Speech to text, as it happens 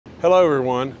Hello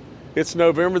everyone, it's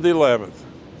November the 11th.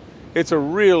 It's a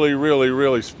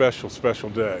really special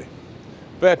day.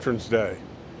 Veterans Day.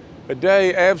 A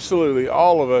day absolutely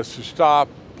all of us should stop,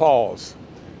 pause.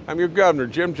 I'm your governor,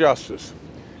 Jim Justice,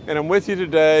 and I'm with you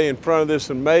today in front of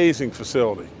this amazing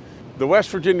facility, the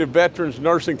West Virginia Veterans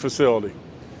Nursing Facility.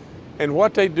 And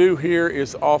what they do here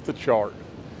is off the chart.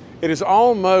 It is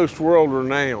almost world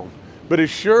renowned, but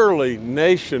is surely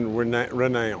nation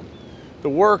renowned. The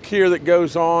work here that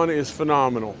goes on is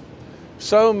phenomenal.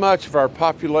 So much of our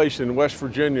population in West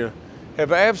Virginia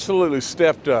have absolutely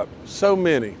stepped up, so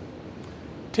many.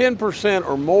 10%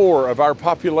 or more of our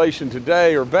population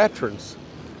today are veterans.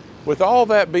 With all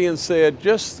that being said,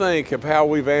 just think of how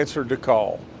we've answered the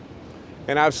call.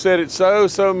 And I've said it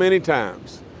so many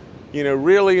times. You know,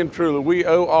 really and truly, we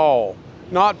owe all,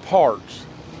 not parts.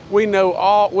 We owe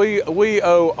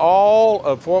all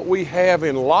of what we have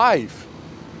in life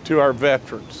to our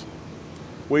veterans.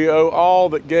 We owe all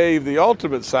that gave the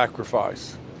ultimate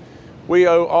sacrifice. We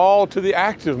owe all to the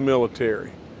active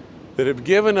military that have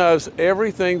given us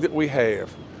everything that we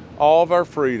have, all of our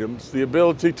freedoms, the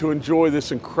ability to enjoy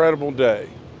this incredible day.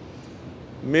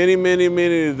 Many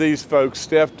of these folks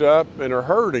stepped up and are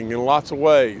hurting in lots of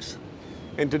ways.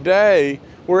 And today,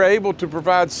 we're able to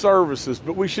provide services,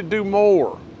 but we should do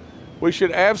more. We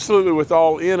should absolutely, with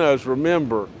all in us,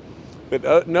 remember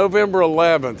that November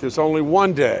 11th is only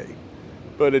one day,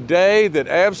 but a day that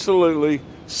absolutely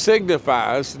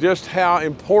signifies just how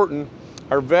important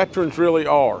our veterans really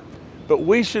are. But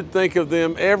we should think of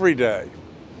them every day.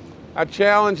 I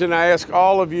challenge and I ask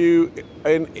all of you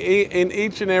in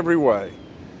each and every way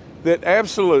that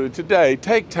absolutely today,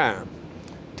 take time,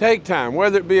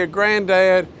 whether it be a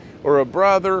granddad or a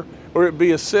brother or it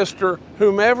be a sister,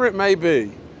 whomever it may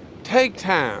be, take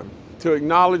time to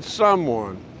acknowledge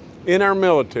someone in our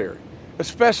military,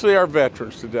 especially our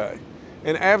veterans today,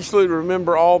 and absolutely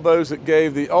remember all those that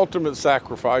gave the ultimate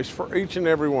sacrifice for each and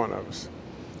every one of us.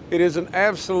 It is an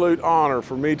absolute honor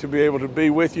for me to be able to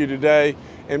be with you today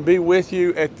and be with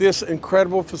you at this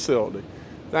incredible facility.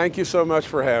 Thank you so much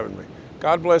for having me.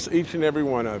 God bless each and every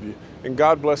one of you, and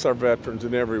God bless our veterans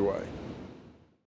in every way.